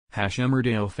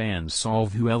Emmerdale fans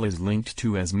solve who Ella is linked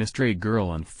to as mystery girl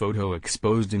on photo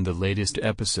exposed in the latest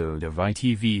episode of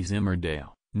ITV's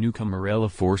Emmerdale. Newcomer Ella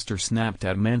Forster snapped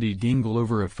at Mandy Dingle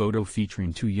over a photo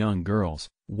featuring two young girls,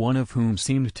 one of whom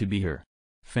seemed to be her.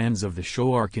 Fans of the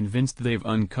show are convinced they've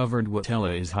uncovered what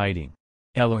Ella is hiding.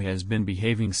 Ella has been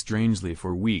behaving strangely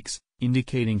for weeks,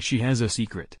 indicating she has a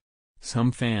secret.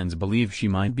 Some fans believe she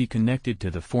might be connected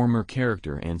to the former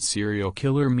character and serial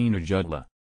killer Mina Judla.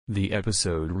 The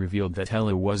episode revealed that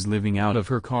Ella was living out of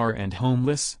her car and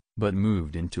homeless, but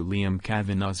moved into Liam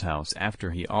Kavanagh's house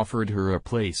after he offered her a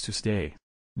place to stay.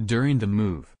 During the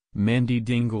move, Mandy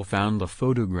Dingle found a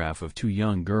photograph of two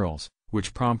young girls,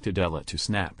 which prompted Ella to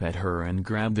snap at her and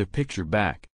grab the picture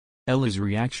back. Ella's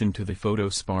reaction to the photo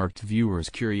sparked viewers'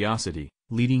 curiosity,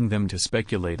 leading them to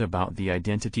speculate about the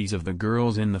identities of the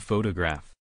girls in the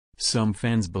photograph. Some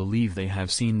fans believe they have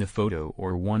seen the photo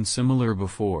or one similar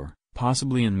before,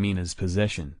 possibly in Mina's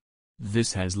possession.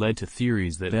 This has led to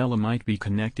theories that Ella might be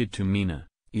connected to Mina,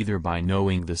 either by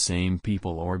knowing the same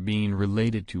people or being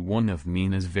related to one of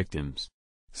Mina's victims.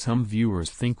 Some viewers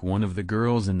think one of the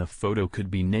girls in the photo could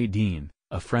be Nadine,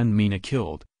 a friend Mina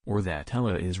killed, or that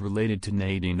Ella is related to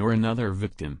Nadine or another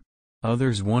victim.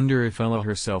 Others wonder if Ella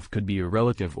herself could be a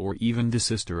relative or even the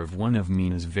sister of one of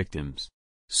Mina's victims.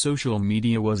 Social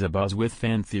media was abuzz with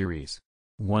fan theories.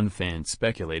 One fan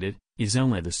speculated, is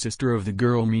Ella the sister of the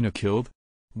girl Mina killed?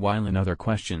 While another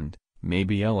questioned,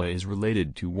 maybe Ella is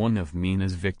related to one of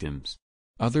Mina's victims.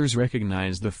 Others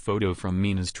recognized the photo from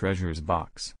Mina's treasures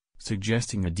box,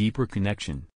 suggesting a deeper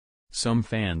connection. Some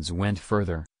fans went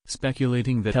further,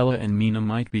 speculating that Ella and Mina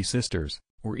might be sisters,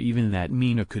 or even that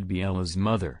Mina could be Ella's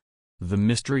mother. The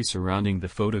mystery surrounding the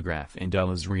photograph and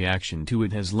Ella's reaction to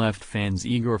it has left fans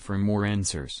eager for more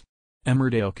answers.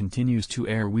 Emmerdale continues to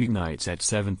air weeknights at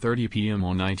 7:30 p.m.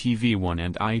 on ITV1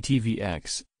 and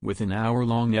ITVX, with an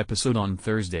hour-long episode on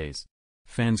Thursdays.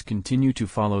 Fans continue to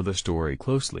follow the story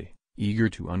closely, eager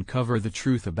to uncover the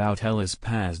truth about Ella's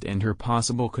past and her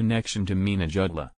possible connection to Mina Judla.